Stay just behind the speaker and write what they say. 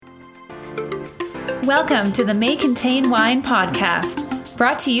Welcome to the May Contain Wine podcast,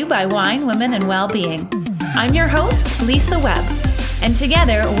 brought to you by Wine, Women, and Wellbeing. I'm your host, Lisa Webb, and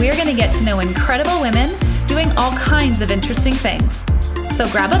together we're going to get to know incredible women doing all kinds of interesting things. So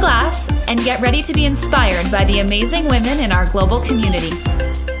grab a glass and get ready to be inspired by the amazing women in our global community.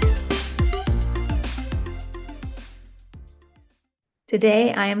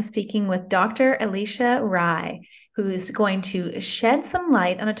 Today, I am speaking with Dr. Alicia Rai, who's going to shed some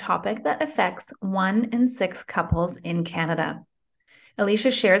light on a topic that affects 1 in 6 couples in Canada.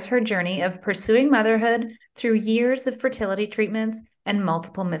 Alicia shares her journey of pursuing motherhood through years of fertility treatments and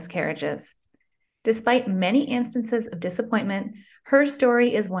multiple miscarriages. Despite many instances of disappointment, her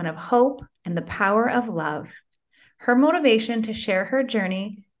story is one of hope and the power of love. Her motivation to share her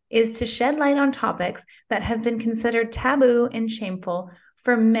journey is to shed light on topics that have been considered taboo and shameful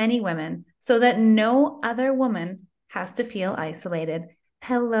for many women so that no other woman has to feel isolated.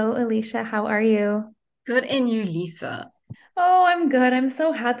 Hello, Alicia. How are you? Good, and you, Lisa? Oh, I'm good. I'm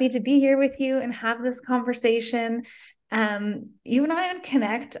so happy to be here with you and have this conversation. You and I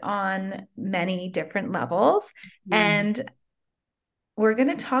connect on many different levels, and we're going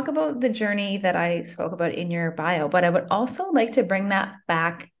to talk about the journey that I spoke about in your bio, but I would also like to bring that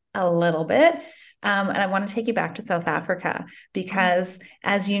back a little bit. And I want to take you back to South Africa because,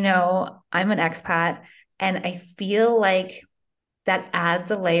 as you know, I'm an expat, and I feel like that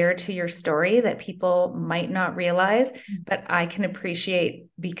adds a layer to your story that people might not realize, but I can appreciate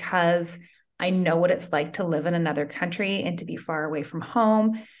because I know what it's like to live in another country and to be far away from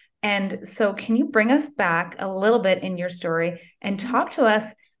home. And so can you bring us back a little bit in your story and talk to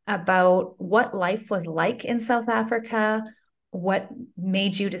us about what life was like in South Africa? What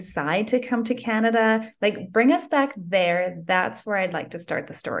made you decide to come to Canada? Like, bring us back there. That's where I'd like to start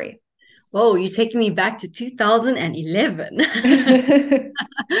the story. Oh, you're taking me back to 2011.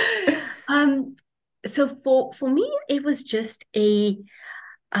 So for me, it was just a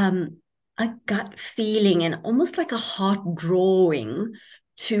gut feeling and almost like a heart drawing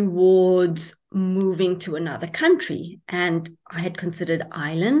towards moving to another country. And I had considered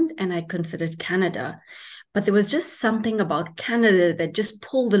Ireland and I'd considered Canada. But there was just something about Canada that just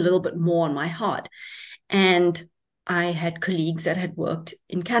pulled a little bit more on my heart. And I had colleagues that had worked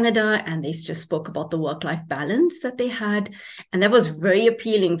in Canada and they just spoke about the work-life balance that they had. And that was very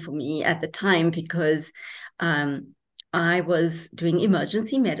appealing for me at the time because I was doing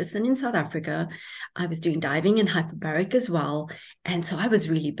emergency medicine in South Africa. I was doing diving and hyperbaric as well. And so I was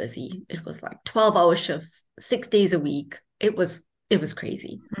really busy. It was like 12-hour shifts, 6 days a week. It was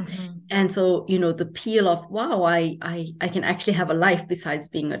crazy. Mm-hmm. And so, the appeal of, wow, I can actually have a life besides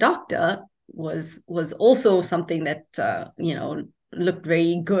being a doctor was also something that, looked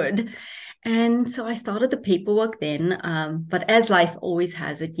very good. And so I started the paperwork then. But as life always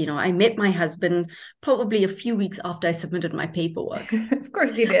has it, I met my husband probably a few weeks after I submitted my paperwork. Of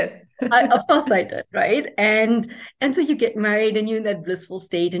course you did. Of course I did, right? And so you get married and you're in that blissful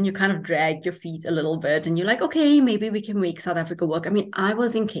state and you kind of drag your feet a little bit and you're like, okay, maybe we can make South Africa work. I mean, I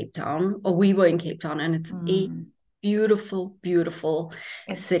was in Cape Town, or we were in Cape Town, and it's a beautiful, beautiful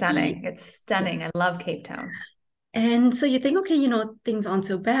city. Stunning. It's stunning. I love Cape Town. And so you think, okay, things aren't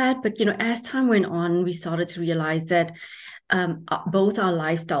so bad. But, as time went on, we started to realize that both our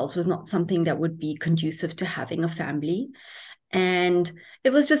lifestyles was not something that would be conducive to having a family. And it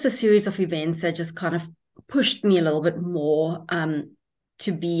was just a series of events that just kind of pushed me a little bit more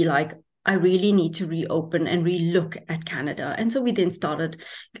to be like, I really need to reopen and relook at Canada. And so we then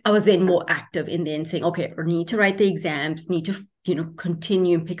I was then more active in then saying, okay, I need to write the exams, need to,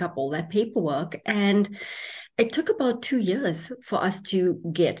 continue and pick up all that paperwork. And it took about 2 years for us to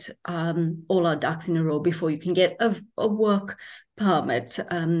get all our ducks in a row before you can get a work permit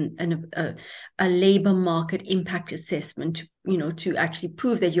and a labor market impact assessment, to actually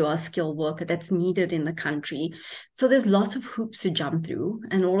prove that you are a skilled worker that's needed in the country. So there's lots of hoops to jump through,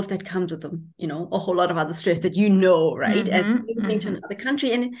 and all of that comes with a whole lot of other stress that right? Mm-hmm, And moving to another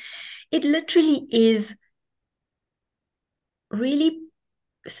country, and it literally is really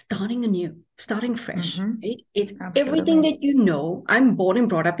starting anew, starting fresh, right? It's everything that I'm born and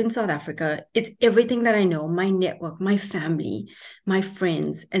brought up in South Africa. It's everything that I know, my network, my family, my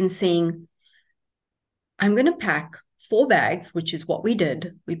friends, and saying, I'm going to pack 4 bags, which is what we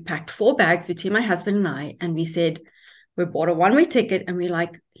did. We packed 4 bags between my husband and I, and we said, we bought a one-way ticket, and we're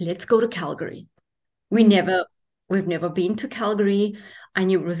like, let's go to Calgary. We've never been to Calgary. I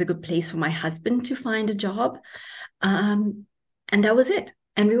knew it was a good place for my husband to find a job. And that was it.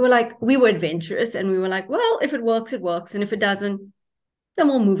 And we were adventurous, and we were like, well, if it works, it works. And if it doesn't, then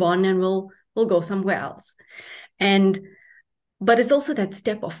we'll move on and we'll go somewhere else. And but it's also that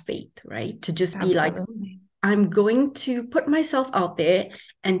step of faith, right? To just be like, Absolutely. I'm going to put myself out there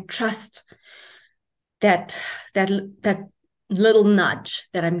and trust that that little nudge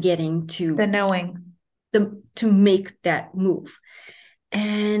that I'm getting The knowing. to make that move.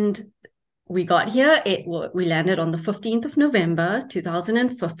 And we got here. We landed on the 15th of November,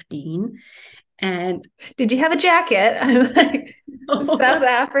 2015. And did you have a jacket? I'm like, South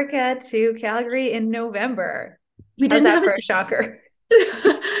Africa to Calgary in November. We How's didn't that have for a shocker?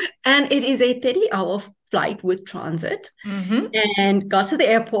 And it is a 30-hour flight with transit. Mm-hmm. And got to the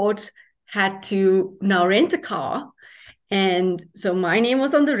airport, had to now rent a car. And so my name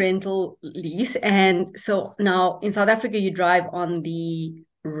was on the rental lease. And so now in South Africa, you drive on the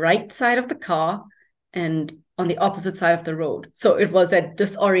right side of the car and on the opposite side of the road. So it was a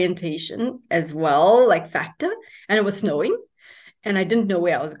disorientation as well, like factor. And it was snowing and I didn't know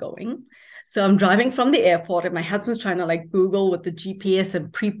where I was going. So I'm driving from the airport and my husband's trying to like Google with the GPS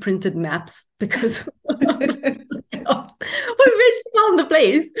and pre-printed maps because we reached found the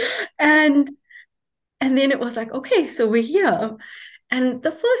place. And then it was like, okay, so we're here. And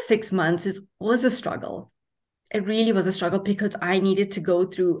the first 6 months was a struggle. It really was a struggle because I needed to go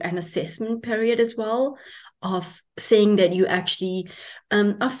through an assessment period as well of saying that you actually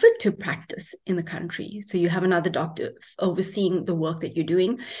are fit to practice in the country. So you have another doctor overseeing the work that you're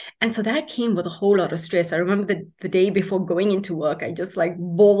doing. And so that came with a whole lot of stress. I remember the day before going into work, I just like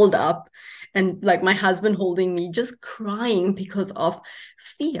balled up and like my husband holding me, just crying because of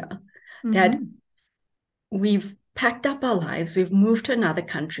fear that we've packed up our lives, we've moved to another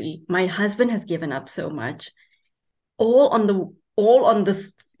country. My husband has given up so much, all on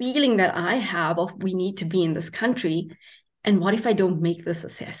this feeling that I have of we need to be in this country. And what if I don't make this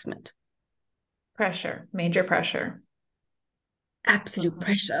assessment? Pressure, major pressure. Absolute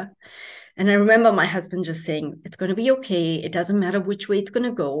pressure. And I remember my husband just saying, it's going to be okay. It doesn't matter which way it's going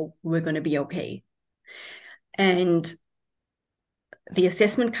to go. We're going to be okay. And the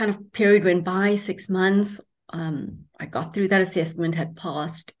assessment kind of period went by, 6 months. I got through that assessment, had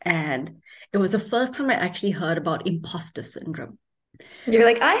passed, and it was the first time I actually heard about imposter syndrome. You're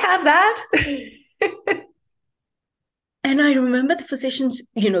like, I have that. And I remember the physicians,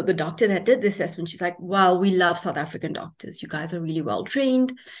 the doctor that did the assessment, she's like, wow, we love South African doctors. You guys are really well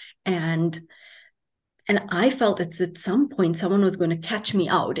trained. And I felt it's at some point someone was going to catch me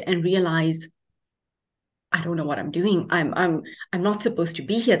out and realize I don't know what I'm doing. I'm not supposed to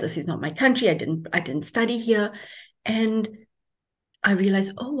be here. This is not my country. I didn't study here. And I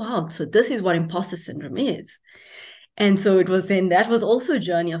realized, oh wow, so this is what imposter syndrome is. And so that was also a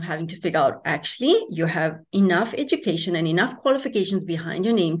journey of having to figure out, actually, you have enough education and enough qualifications behind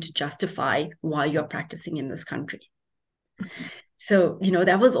your name to justify why you're practicing in this country. So,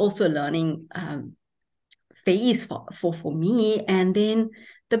 that was also a learning phase for me. And then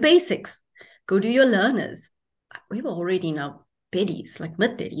the basics, go do your learners. We were already now 30s, like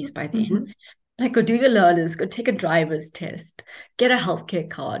mid-30s by then. Like, go do your learners, go take a driver's test, get a healthcare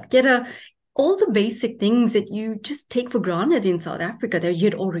card, all the basic things that you just take for granted in South Africa that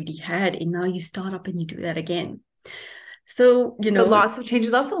you'd already had, and now you start up and you do that again. So, so lots of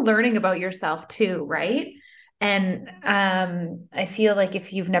changes, lots of learning about yourself too, right? And I feel like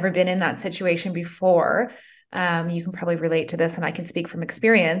if you've never been in that situation before, you can probably relate to this, and I can speak from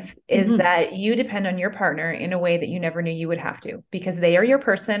experience, is that you depend on your partner in a way that you never knew you would have to, because they are your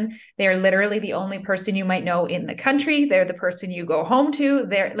person. They are literally the only person you might know in the country. They're the person you go home to.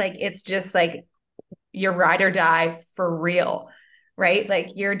 They're like, it's just like your ride or die for real, right?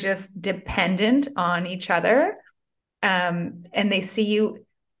 Like you're just dependent on each other. And they see you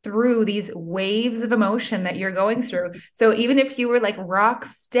through these waves of emotion that you're going through. So even if you were like rock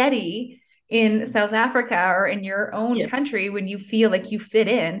steady in South Africa or in your own country, when you feel like you fit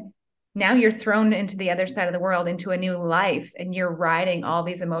in, now you're thrown into the other side of the world, into a new life, and you're riding all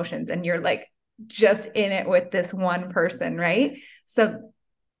these emotions and you're like just in it with this one person, right? So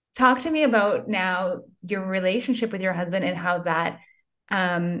talk to me about now your relationship with your husband and how that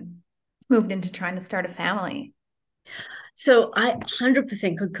moved into trying to start a family. So I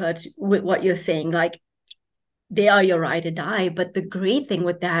 100% concur with what you're saying. Like, they are your ride or die. But the great thing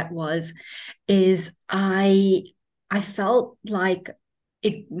with that is I felt like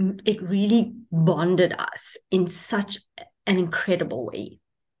it really bonded us in such an incredible way.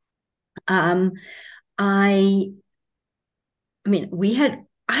 I mean,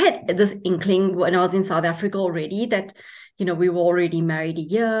 I had this inkling when I was in South Africa already that, we were already married a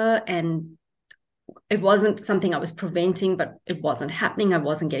year, and it wasn't something I was preventing, but it wasn't happening. I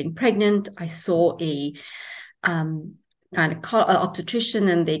wasn't getting pregnant. I saw a kind of obstetrician,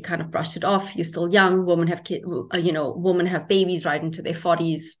 and they kind of brushed it off. You're still young. Women have women have babies right into their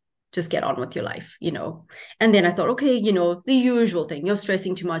 40s. Just get on with your life, And then I thought, okay, the usual thing. You're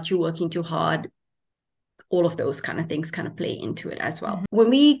stressing too much. You're working too hard. All of those kind of things kind of play into it as well. When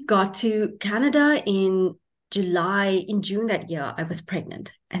we got to Canada in June that year, I was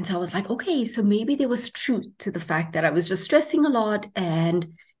pregnant. And so I was like, okay, so maybe there was truth to the fact that I was just stressing a lot,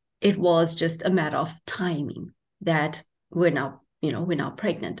 and it was just a matter of timing that we're now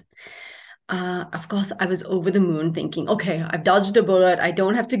pregnant. Of course, I was over the moon thinking, okay, I've dodged a bullet. I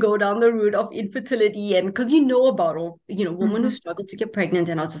don't have to go down the route of infertility. And because about all, women who struggle to get pregnant.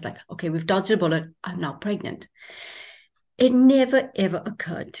 And I was just like, okay, we've dodged a bullet. I'm now pregnant. It never, ever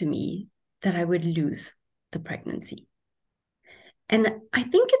occurred to me that I would lose the pregnancy. And I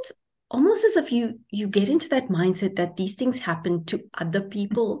think it's almost as if you get into that mindset that these things happen to other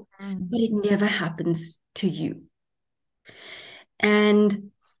people, but it never happens to you.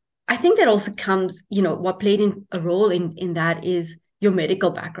 And I think that also comes, what played a role in that is your medical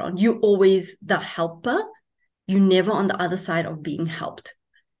background. You're always the helper. You're never on the other side of being helped.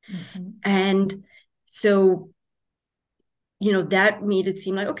 And so, that made it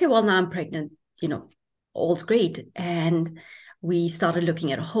seem like, okay, well, now I'm pregnant, all's great. And we started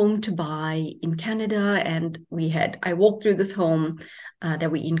looking at a home to buy in Canada. And I walked through this home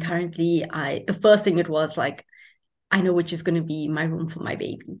that we're in currently. The first thing it was like, I know which is going to be my room for my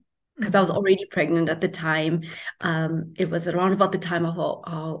baby, because I was already pregnant at the time. It was around about the time of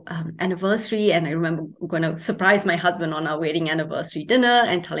our anniversary. And I remember going to surprise my husband on our wedding anniversary dinner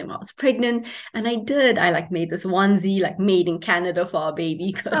and tell him I was pregnant. And I did. I made this onesie, made in Canada for our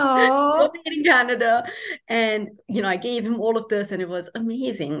baby, because we're made in Canada. And, I gave him all of this, and it was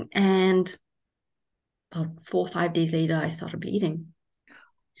amazing. And about 4 or 5 days later, I started bleeding.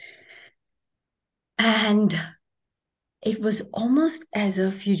 And it was almost as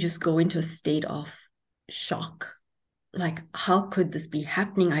if you just go into a state of shock. Like, how could this be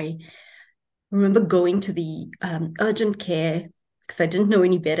happening? I remember going to the urgent care, because I didn't know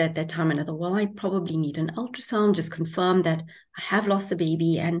any better at that time. And I thought, well, I probably need an ultrasound, just confirm that I have lost the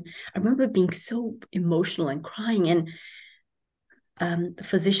baby. And I remember being so emotional and crying. And the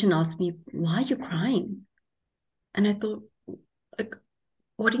physician asked me, why are you crying? And I thought, like,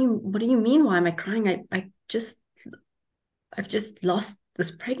 what do you mean? Why am I crying? I've just lost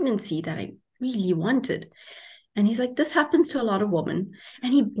this pregnancy that I really wanted. And he's like, this happens to a lot of women.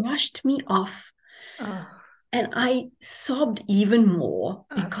 And he brushed me off. Oh. And I sobbed even more,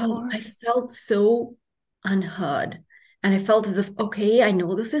 because I felt so unheard. And I felt as if, okay, I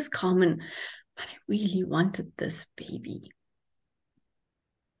know this is common, but I really wanted this baby.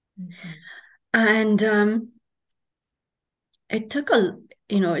 And it took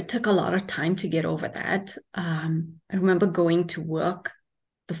a lot of time to get over that. I remember going to work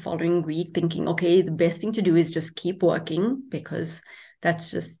the following week thinking, okay, the best thing to do is just keep working, because that's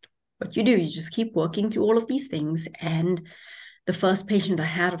just what you do. You just keep working through all of these things. And the first patient I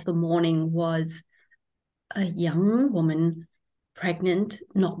had of the morning was a young woman, pregnant,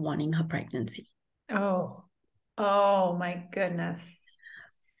 not wanting her pregnancy. Oh my goodness.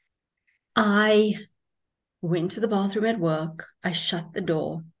 I went to the bathroom at work. I shut the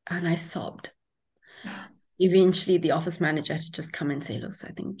door and I sobbed. Eventually, the office manager had to just come and say, look,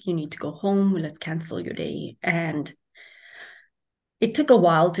 I think you need to go home. Let's cancel your day. And it took a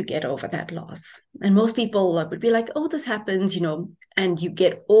while to get over that loss. And most people would be like, oh, this happens, and you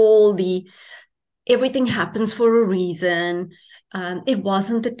get everything happens for a reason. It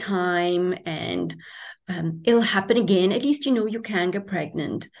wasn't the time, and it'll happen again. At least, you can get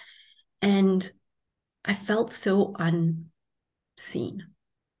pregnant. And I felt so unseen.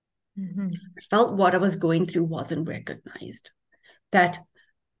 I felt what I was going through wasn't recognized, that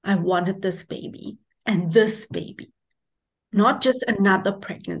I wanted this baby, and this baby, not just another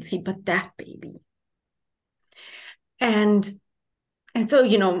pregnancy, but that baby. And so,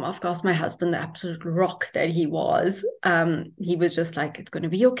 of course, my husband, the absolute rock that he was just like, it's going to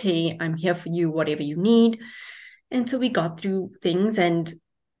be okay. I'm here for you, whatever you need. And so we got through things, and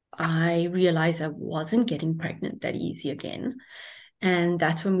I realized I wasn't getting pregnant that easy again. And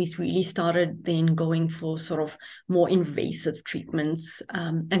that's when we really started then going for sort of more invasive treatments,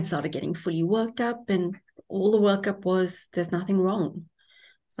 and started getting fully worked up. And all the workup was, there's nothing wrong.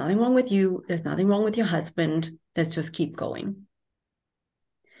 There's nothing wrong with you. There's nothing wrong with your husband. Let's just keep going.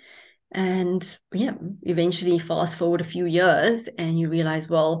 And yeah, eventually fast forward a few years and you realize,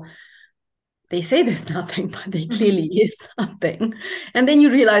 well, they say there's nothing, but there clearly is something. And then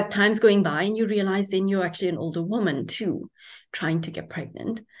you realize time's going by, and you realize then you're actually an older woman too, trying to get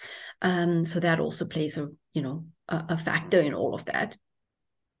pregnant. So that also plays a a factor in all of that.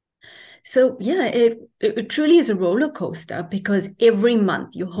 So yeah, it truly is a roller coaster, because every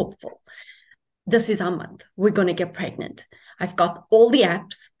month you're hopeful. This is our month. We're going to get pregnant. I've got all the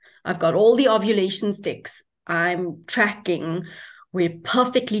apps. I've got all the ovulation sticks. I'm tracking. We're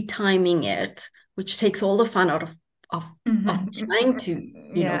perfectly timing it, which takes all the fun out of trying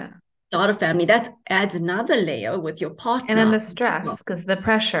to, start a family. That adds another layer with your partner. And then the stress, because the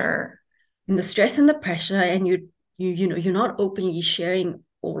pressure. And the stress and the pressure, and you're not openly sharing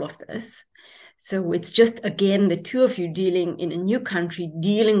all of this. So it's just, again, the two of you dealing in a new country,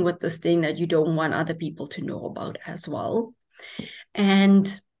 dealing with this thing that you don't want other people to know about as well.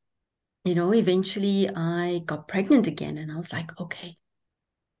 And, eventually I got pregnant again, and I was like, okay,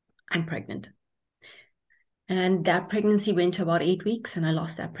 I'm pregnant. And that pregnancy went to about 8 weeks, and I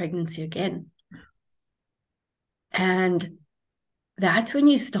lost that pregnancy again. And that's when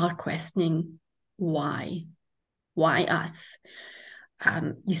you start questioning why us?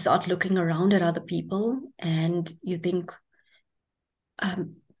 You start looking around at other people, and you think,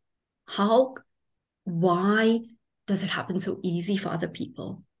 why does it happen so easy for other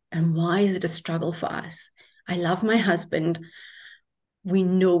people? And why is it a struggle for us? I love my husband. We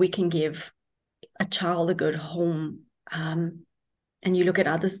know we can give a child a good home. And you look at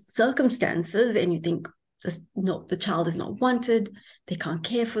other circumstances and you think, the child is not wanted. They can't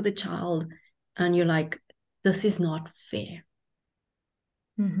care for the child. And you're like, this is not fair.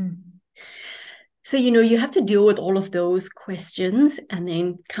 Mm-hmm. So, you have to deal with all of those questions and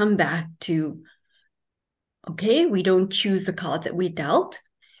then come back to, okay, we don't choose the cards that we dealt,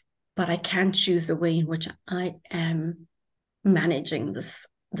 but I can choose the way in which I am managing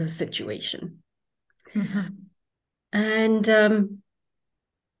the situation. Mm-hmm. And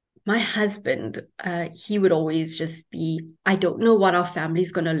my husband, he would always just be, I don't know what our family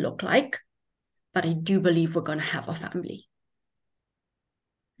is going to look like, but I do believe we're going to have a family.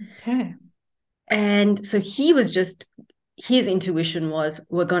 Okay. And so his intuition was,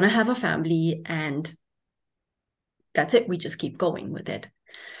 we're going to have a family, and that's it. We just keep going with it.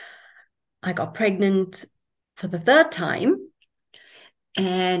 I got pregnant for the third time,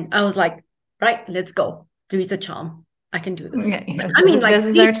 and I was like, right, let's go. Louisa Charm. I can do this. Yeah. This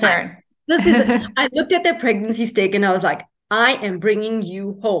is our turn. I looked at their pregnancy stick and I was like, I am bringing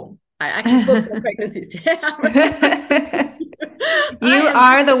you home. I actually spoke to the pregnancy stick. You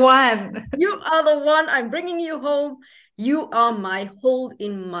are the one. You are the one. I'm bringing you home. You are my hold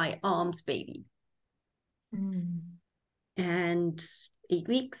in my arms, baby. And 8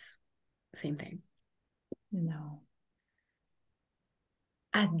 weeks, same thing. No.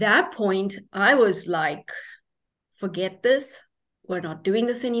 At that point, I was like, forget this. We're not doing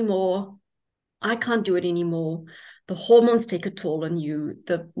this anymore. I can't do it anymore. The hormones take a toll on you.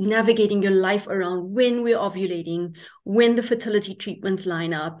 The navigating your life around when we're ovulating, when the fertility treatments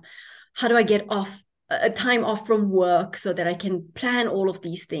line up. How do I get a time off from work so that I can plan all of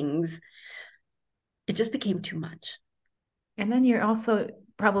these things? It just became too much. And then you're also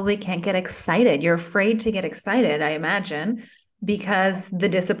probably can't get excited. You're afraid to get excited, I imagine, because the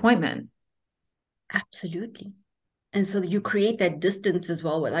disappointment. Absolutely. And so you create that distance as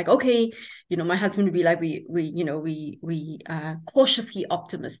well. We're like, okay, my husband would be like, we cautiously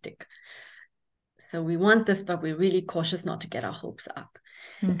optimistic. So we want this, but we're really cautious not to get our hopes up.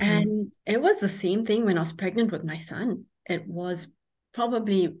 Mm-hmm. And it was the same thing when I was pregnant with my son. It was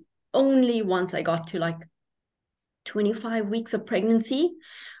probably only once I got to like 25 weeks of pregnancy.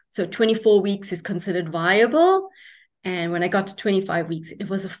 So 24 weeks is considered viable. And when I got to 25 weeks, it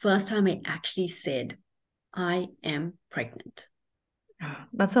was the first time I actually said, I am pregnant.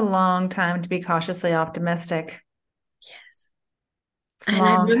 That's a long time to be cautiously optimistic. Yes. It's a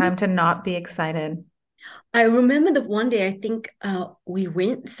long time to not be excited. I remember that one day, I think we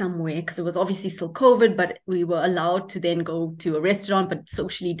went somewhere because it was obviously still COVID, but we were allowed to then go to a restaurant, but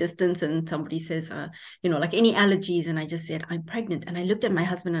socially distanced. And somebody says, like any allergies. And I just said, I'm pregnant. And I looked at my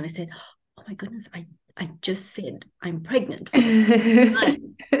husband and I said, oh my goodness, I just said I'm pregnant for the first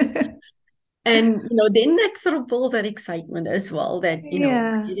time. And, then that sort of builds that excitement as well that,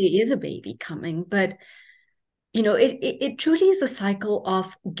 there is a baby coming. But, it truly is a cycle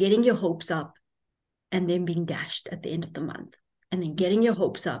of getting your hopes up and then being dashed at the end of the month, and then getting your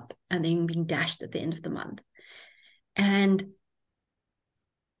hopes up and then being dashed at the end of the month. And,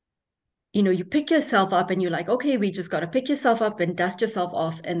 you pick yourself up and you're like, okay, we just got to pick yourself up and dust yourself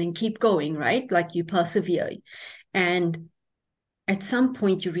off and then keep going, right? Like you persevere. And at some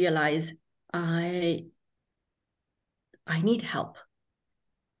point you realize, I need help.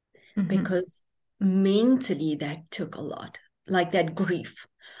 Mm-hmm. Because mentally that took a lot, like that grief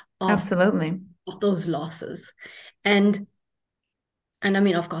of, Absolutely. of those losses. And I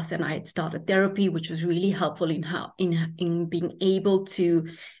mean, of course, then I had started therapy, which was really helpful in being able to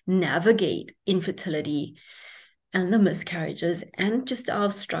navigate infertility and the miscarriages and just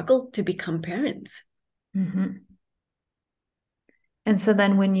our struggle to become parents. Mm-hmm. And so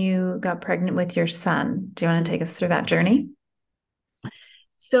then when you got pregnant with your son, do you want to take us through that journey?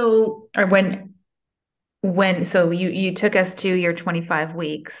 So, Or when so you took us to your 25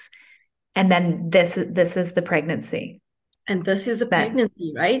 weeks, and then this is the pregnancy. and this is a That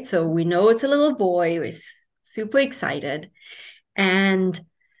pregnancy, right? So we know it's a little boy. We're super excited. And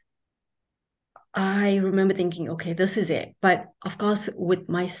I remember thinking, okay, this is it. But of course, with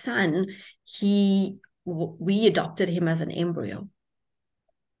my son, we adopted him as an embryo.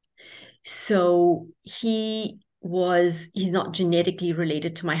 So he's not genetically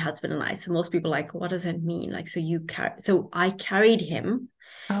related to my husband and I. So most people are like, what does that mean? Like, so I carried him,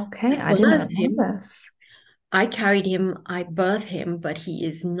 okay, I did not birthed know him. this. I carried him, I birthed him, but he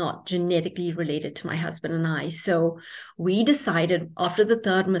is not genetically related to my husband and I. So we decided after the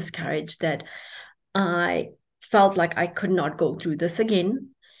third miscarriage that I felt like I could not go through this again.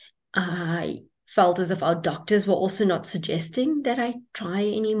 I felt as if our doctors were also not suggesting that I try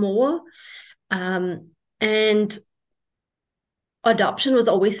anymore. And adoption was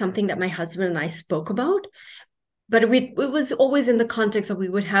always something that my husband and I spoke about, but it was always in the context of we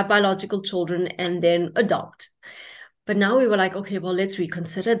would have biological children and then adopt. But now we were like, okay, well, let's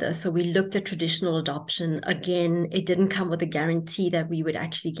reconsider this. So we looked at traditional adoption. Again, it didn't come with a guarantee that we would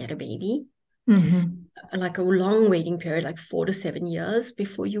actually get a baby. Mm-hmm. Like a long waiting period, like 4 to 7 years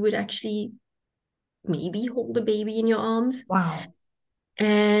before you would actually maybe hold a baby in your arms. Wow.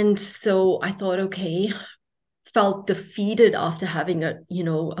 And so I thought, okay, felt defeated after having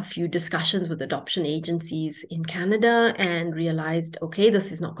a few discussions with adoption agencies in Canada and realized, okay,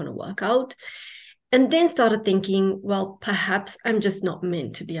 this is not going to work out. And then started thinking, well, perhaps I'm just not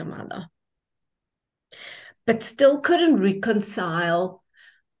meant to be a mother. But still couldn't reconcile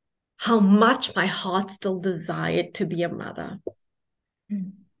how much my heart still desired to be a mother.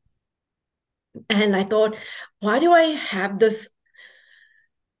 Mm. And I thought, why do I have this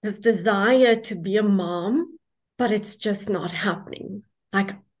desire to be a mom, but it's just not happening?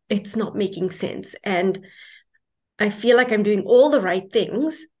 Like, it's not making sense. And I feel like I'm doing all the right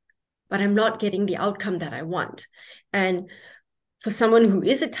things, but I'm not getting the outcome that I want. And for someone who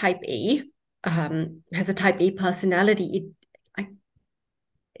is a type A, has a type A personality, it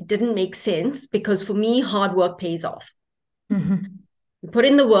didn't make sense because for me, hard work pays off. Mm-hmm. You put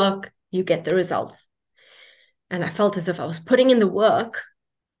in the work, you get the results. And I felt as if I was putting in the work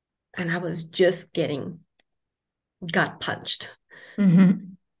and I was just getting gut punched.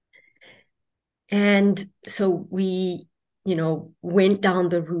 Mm-hmm. And so we, went down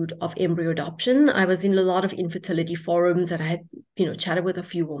the route of embryo adoption. I was in a lot of infertility forums and I had, chatted with a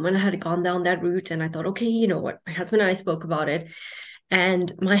few women. I had gone down that route and I thought, okay, you know what? My husband and I spoke about it.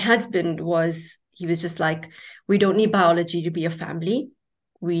 And my husband he was just like, we don't need biology to be a family.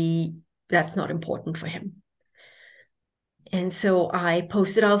 That's not important for him. And so I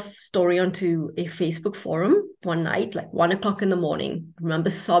posted our story onto a Facebook forum one night, like 1 o'clock in the morning. I remember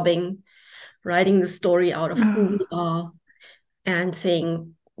sobbing, writing the story out of who we are and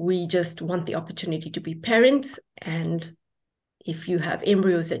saying, we just want the opportunity to be parents. And if you have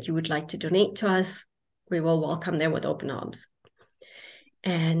embryos that you would like to donate to us, we will welcome them with open arms.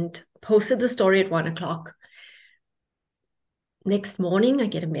 And posted the story at 1 o'clock. Next morning, I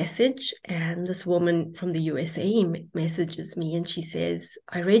get a message, and this woman from the USA messages me, and she says,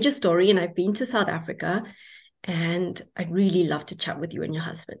 I read your story, and I've been to South Africa, and I'd really love to chat with you and your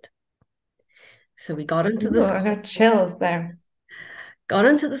husband. So we got into this. I got chills there. Got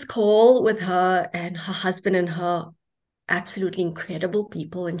into this call with her and her husband and her, absolutely incredible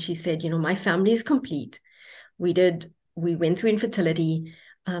people. And she said, my family is complete. We went through infertility.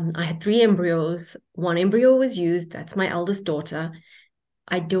 I had 3 embryos. 1 embryo was used. That's my eldest daughter.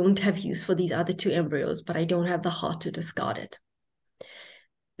 I don't have use for these other 2 embryos, but I don't have the heart to discard it.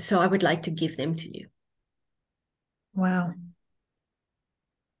 So I would like to give them to you. Wow.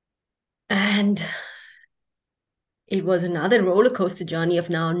 And it was another roller coaster journey of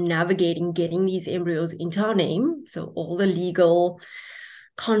now navigating getting these embryos into our name. So all the legal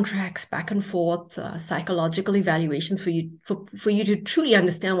contracts back and forth, psychological evaluations for you to truly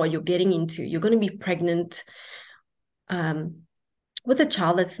understand what you're getting into. You're going to be pregnant with a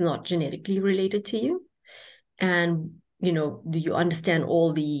child that's not genetically related to you. And, do you understand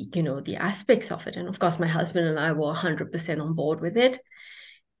all the, the aspects of it? And of course, my husband and I were 100% on board with it.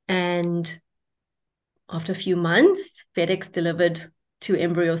 And after a few months, FedEx delivered 2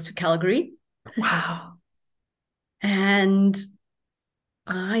 embryos to Calgary. Wow. And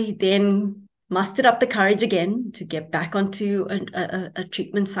I then mustered up the courage again to get back onto a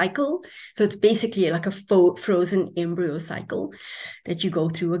treatment cycle. So it's basically like a frozen embryo cycle that you go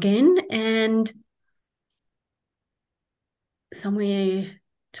through again. And somewhere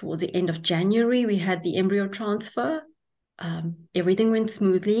towards the end of January, we had the embryo transfer. Everything went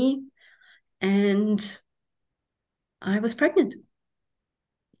smoothly, and I was pregnant.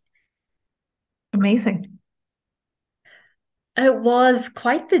 Amazing. It was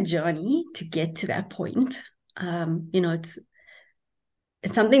quite the journey to get to that point. It's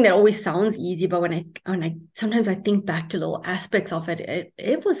something that always sounds easy, but when I sometimes I think back to little aspects of it,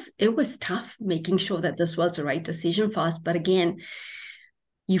 it was tough making sure that this was the right decision for us. But again,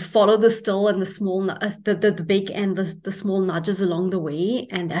 you follow the still and the small, the big and the small nudges along the way,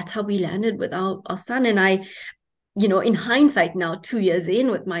 and that's how we landed with our son. And I, in hindsight now, 2 years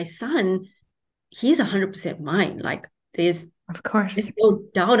in with my son, he's 100% mine. Like there's no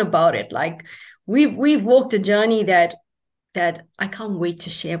doubt about it. Like we've walked a journey that I can't wait to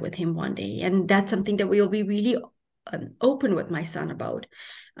share with him one day. And that's something that we'll be really open with my son about,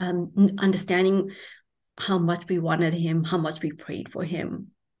 understanding how much we wanted him, how much we prayed for him.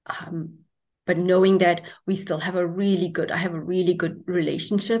 But knowing that I have a really good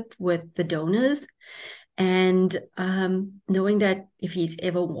relationship with the donors. And knowing that if he's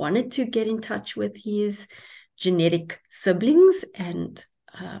ever wanted to get in touch with his genetic siblings, and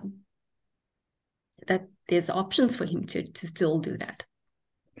that there's options for him to still do that.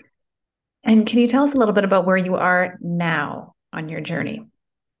 And can you tell us a little bit about where you are now on your journey?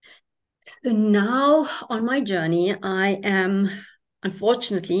 So now on my journey, I am,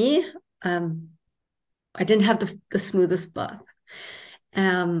 unfortunately, I didn't have the smoothest birth.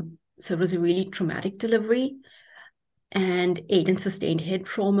 So it was a really traumatic delivery, and Aiden sustained head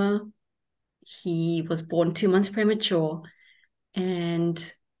trauma. He was born 2 months premature,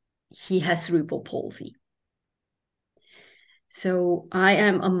 and he has cerebral palsy. So I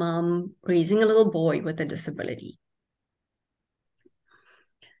am a mom raising a little boy with a disability.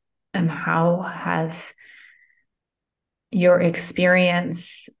 And how has your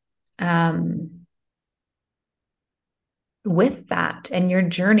experience with that and your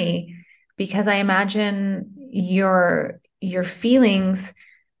journey? Because I imagine your feelings,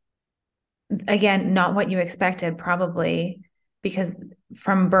 again, not what you expected, probably, because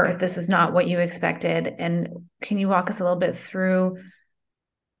from birth, this is not what you expected. And can you walk us a little bit through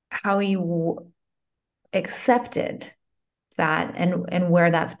how you accepted that and where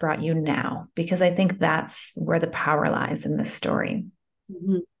that's brought you now? Because I think that's where the power lies in this story.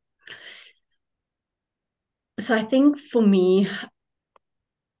 Mm-hmm. So I think for me,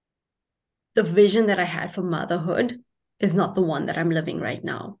 the vision that I had for motherhood is not the one that I'm living right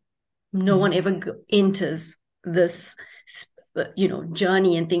now. No one ever enters this,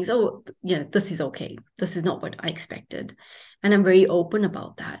 journey and thinks, oh, yeah, this is okay. This is not what I expected. And I'm very open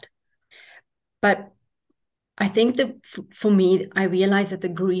about that. But I think that for me, I realized that the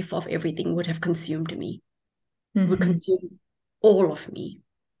grief of everything would have consumed me, would consume all of me.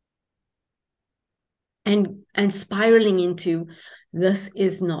 And spiraling into, this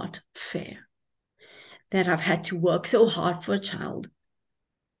is not fair. That I've had to work so hard for a child,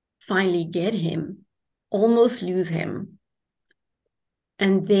 finally get him, almost lose him,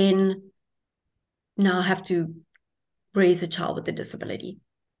 and then now have to raise a child with a disability.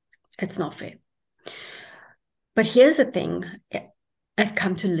 It's not fair. But here's the thing. I've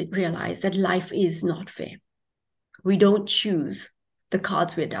come to realize that life is not fair. We don't choose the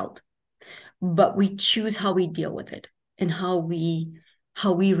cards we're dealt, but we choose how we deal with it and how we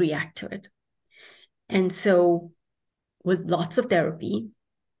react to it. And so with lots of therapy,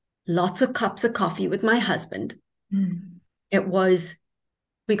 lots of cups of coffee with my husband, it was,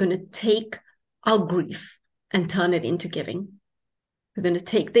 we're going to take our grief and turn it into giving. We're going to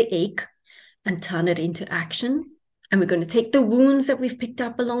take the ache and turn it into action. And we're going to take the wounds that we've picked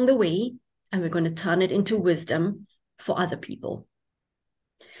up along the way, and we're going to turn it into wisdom for other people.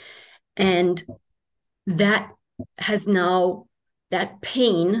 And that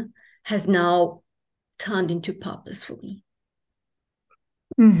pain has now turned into purpose for me.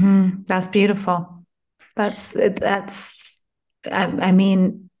 That's beautiful. I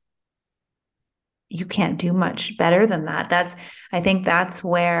mean, you can't do much better than that. I think that's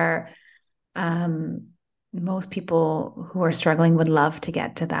where most people who are struggling would love to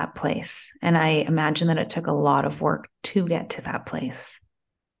get to that place. And I imagine that it took a lot of work to get to that place.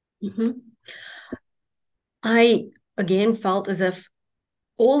 I, again, felt as if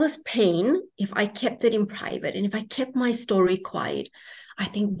all this pain, if I kept it in private and if I kept my story quiet, I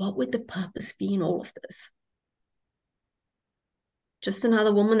think, what would the purpose be in all of this? Just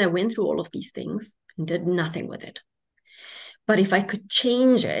another woman that went through all of these things and did nothing with it. But if I could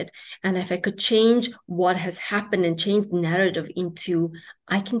change it, and if I could change what has happened and change the narrative into,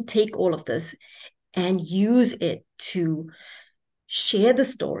 I can take all of this and use it to share the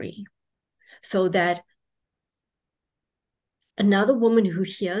story so that another woman who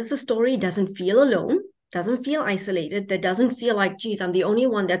hears the story doesn't feel alone, doesn't feel isolated, that doesn't feel like, geez, I'm the only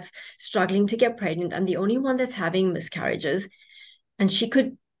one that's struggling to get pregnant. I'm the only one that's having miscarriages. And she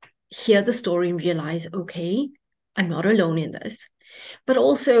could hear the story and realize, okay, I'm not alone in this. But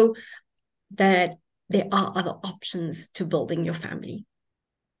also that there are other options to building your family.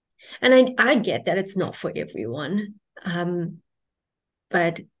 And I get that it's not for everyone.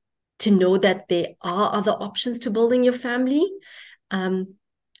 But to know that there are other options to building your family,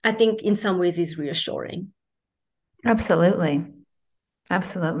 I think in some ways is reassuring. Absolutely.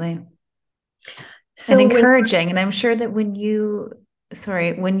 Absolutely. So and encouraging. And I'm sure that when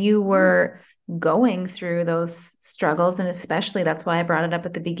you were going through those struggles, and especially that's why I brought it up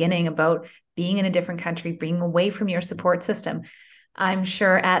at the beginning about being in a different country, being away from your support system, I'm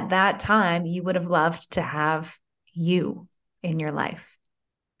sure at that time you would have loved to have you in your life,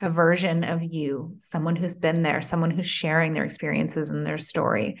 a version of you, someone who's been there, someone who's sharing their experiences and their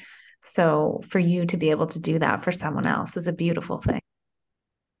story. So for you to be able to do that for someone else is a beautiful thing.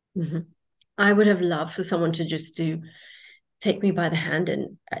 Mm-hmm. I would have loved for someone to just take me by the hand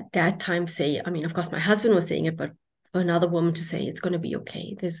and at that time say, I mean, of course, my husband was saying it, but for another woman to say, it's going to be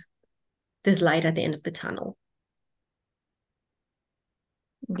okay. There's light at the end of the tunnel.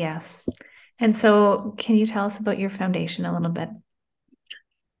 Yes. And so can you tell us about your foundation a little bit?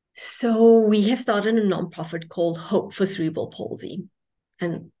 So we have started a nonprofit called Hope for Cerebral Palsy.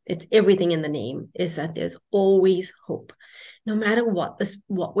 And it's everything in the name is that there's always hope. No matter what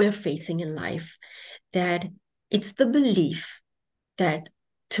we're facing in life, that it's the belief that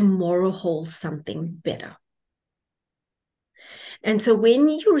tomorrow holds something better. And so when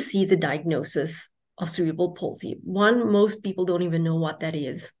you receive the diagnosis of cerebral palsy, one, most people don't even know what that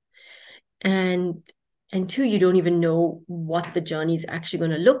is. And two, you don't even know what the journey is actually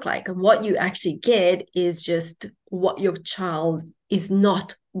going to look like. And what you actually get is just what your child is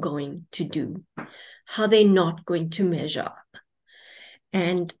not going to do, how they're not going to measure up.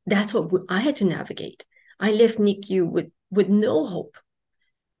 And that's what I had to navigate. I left NICU with no hope,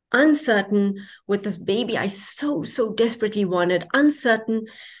 uncertain with this baby I so desperately wanted, uncertain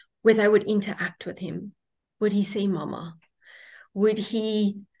whether I would interact with him. Would he say mama? Would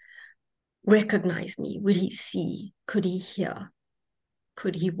he recognize me? Would he see? Could he hear?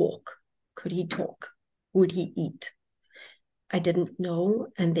 Could he walk? Could he talk? Would he eat? I didn't know,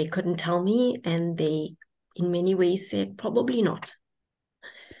 and they couldn't tell me, and they in many ways said probably not.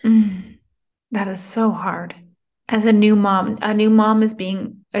 That is so hard. As a new mom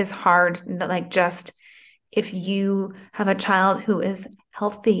is hard. Like, just if you have a child who is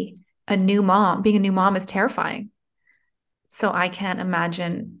healthy, being a new mom is terrifying. So I can't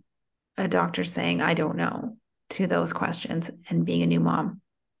imagine a doctor saying, I don't know, to those questions, and being a new mom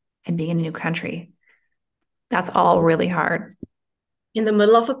and being in a new country. That's all really hard. In the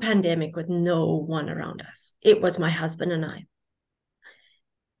middle of a pandemic with no one around us. It was my husband and I.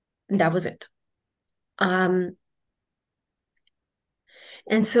 And that was it. And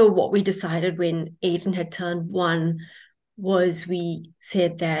so what we decided when Aiden had turned 1 was we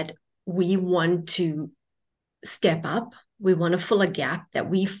said that we want to step up. We want to fill a gap that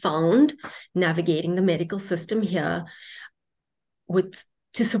we found navigating the medical system here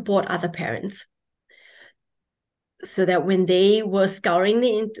to support other parents. So that when they scouring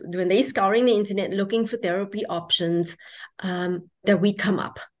the internet looking for therapy options, that we come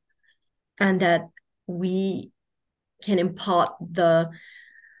up and that we can impart the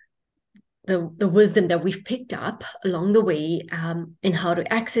wisdom that we've picked up along the way in how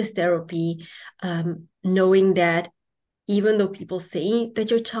to access therapy, knowing that even though people say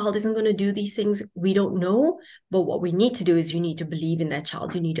that your child isn't going to do these things, we don't know. But what we need to do is you need to believe in that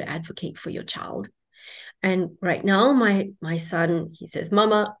child. You need to advocate for your child. And right now, my son, he says,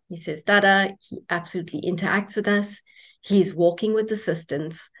 mama, he says, dada, he absolutely interacts with us. He's walking with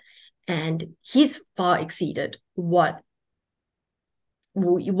assistance, and he's far exceeded what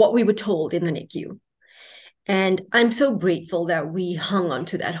we were told in the NICU. And I'm so grateful that we hung on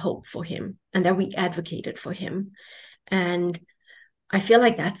to that hope for him and that we advocated for him. And I feel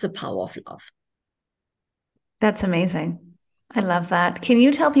like that's the power of love. That's amazing. I love that. Can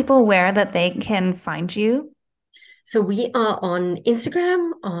you tell people where that they can find you? So we are on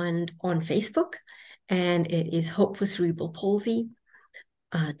Instagram, on Facebook, and it is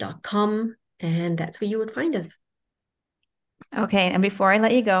hopeforcerebralpalsy.com, and that's where you would find us. Okay, and before I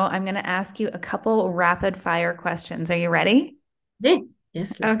let you go, I'm going to ask you a couple rapid fire questions. Are you ready? Yeah.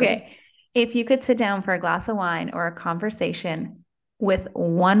 Yes, let's go. Okay. If you could sit down for a glass of wine or a conversation with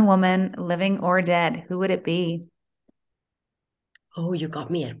one woman, living or dead, who would it be? Oh, you got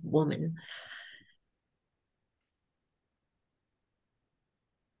me at woman.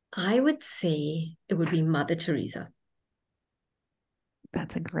 I would say it would be Mother Teresa.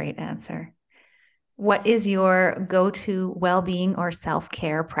 That's a great answer. What is your go-to well-being or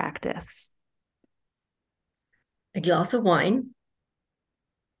self-care practice? A glass of wine.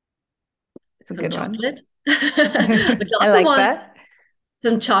 It's a good chocolate. I like that.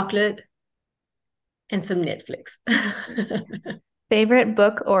 Some chocolate and some Netflix. Favorite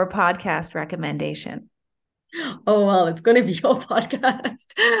book or podcast recommendation? Oh, well, it's going to be your podcast.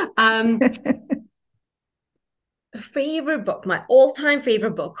 Favorite book, my all-time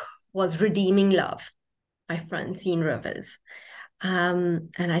favorite book was Redeeming Love by Francine Rivers. And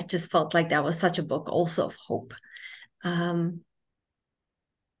I just felt like that was such a book also of hope. And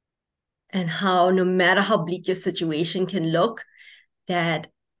how no matter how bleak your situation can look, that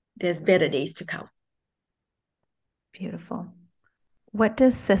there's better days to come. Beautiful. What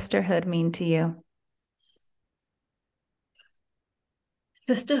does sisterhood mean to you?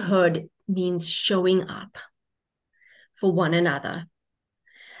 Sisterhood means showing up for one another.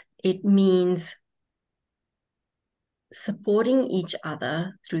 It means supporting each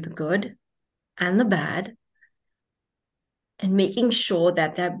other through the good and the bad, and making sure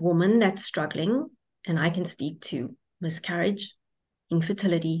that that woman that's struggling, and I can speak to miscarriage,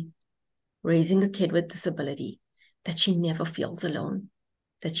 infertility, raising a kid with disability, that she never feels alone,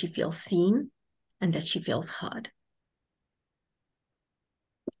 that she feels seen, and that she feels heard.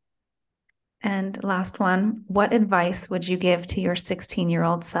 And last one, what advice would you give to your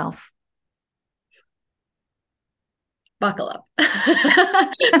 16-year-old self? Buckle up.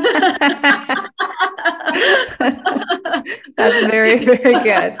 That's very, very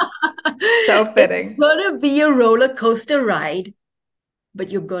good. So fitting. It's going to be a roller coaster ride,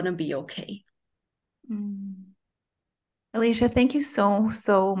 but you're going to be okay. Alicia, thank you so,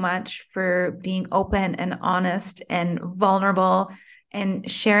 so much for being open and honest and vulnerable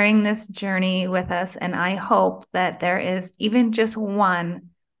and sharing this journey with us. And I hope that there is even just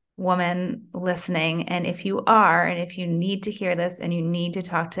one woman listening. And if you are, and if you need to hear this and you need to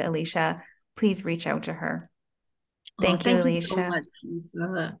talk to Alicia, please reach out to her. Thank you, Alicia. So much,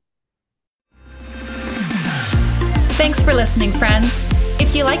 Lisa. Thanks for listening, friends.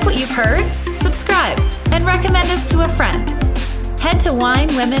 If you like what you've heard, subscribe and recommend us to a friend. Head to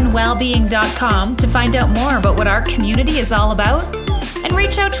winewomenwellbeing.com to find out more about what our community is all about, and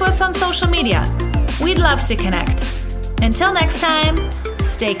reach out to us on social media. We'd love to connect. Until next time,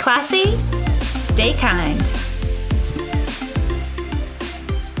 stay classy, stay kind.